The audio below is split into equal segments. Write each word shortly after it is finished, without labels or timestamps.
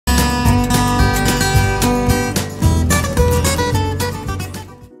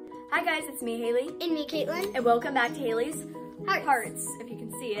It's me, Haley. And me, Caitlin. And welcome back to Haley's Hearts. If you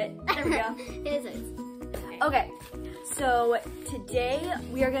can see it. There we go. It is. Okay, so today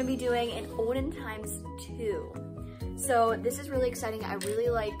we are going to be doing an Olden times 2. So this is really exciting. I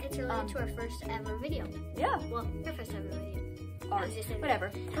really like... It's related to our first ever video. Yeah. Well, our first ever video. Ours. Whatever.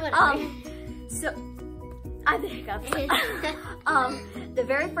 Whatever. So... I have the hiccups. The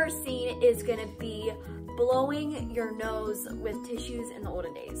very first scene is going to be blowing your nose with tissues in the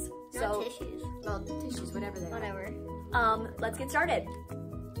olden days. Not tissues. Well, tissues, whatever they are. Whatever. Let's get started.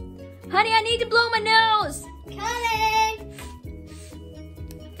 Honey, I need to blow my nose. Coming!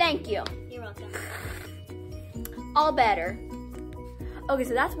 Thank you. You're welcome. All better. Okay,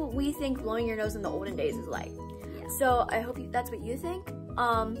 so that's what we think blowing your nose in the olden days is like. Yeah. So I hope that's what you think.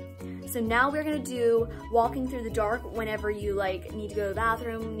 So now we're gonna do walking through the dark whenever you like need to go to the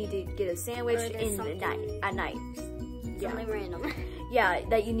bathroom, need to get a sandwich in the night at night. Yeah. Something random. Yeah,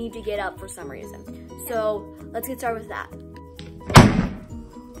 that you need to get up for some reason. So let's get started with that.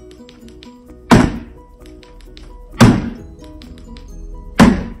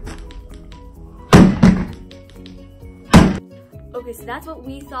 Okay, so that's what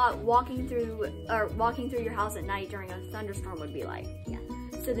we thought walking through your house at night during a thunderstorm would be like. Yeah.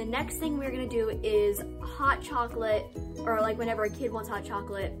 So the next thing we're gonna do is hot chocolate, or like whenever a kid wants hot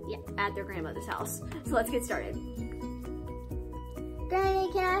chocolate at their grandmother's house. So let's get started.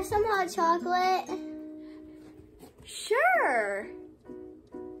 Granny, can I have some hot chocolate? Sure.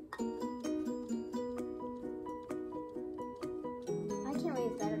 I can't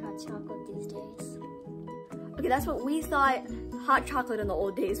make better hot chocolate these days. Okay, that's what we thought hot chocolate in the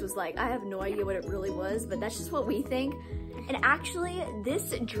old days was like. I have no idea what it really was, but that's just what we think. And actually,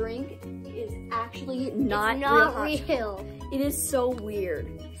 this drink is actually not real. It is so weird.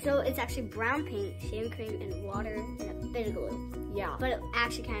 So it's actually brown paint, shaving cream, and water, and a bit of glue. Yeah. But it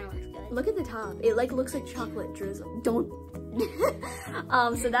actually kind of looks good. Look at the top. It like looks like chocolate drizzle. Don't.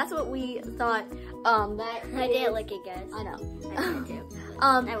 So that's what we thought. I didn't lick it, guys. I know. I did too.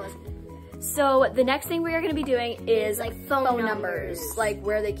 I wasn't. So the next thing we are going to be doing is like phone numbers, like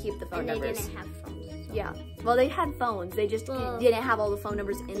where they keep the phone and numbers. They didn't have phones. So. Yeah. Well, they had phones. They just didn't have all the phone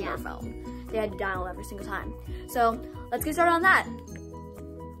numbers in their phone. They had to dial every single time. So let's get started on that.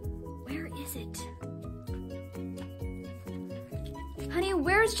 Where is it? Honey,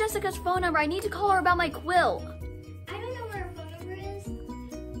 where's Jessica's phone number? I need to call her about my quill. I don't know where her phone number is.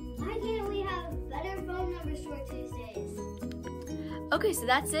 Why can't we have better phone numbers for Tuesdays? Okay, so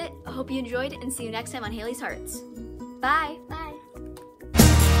that's it. I hope you enjoyed and see you next time on Haley's Hearts. Bye. Bye.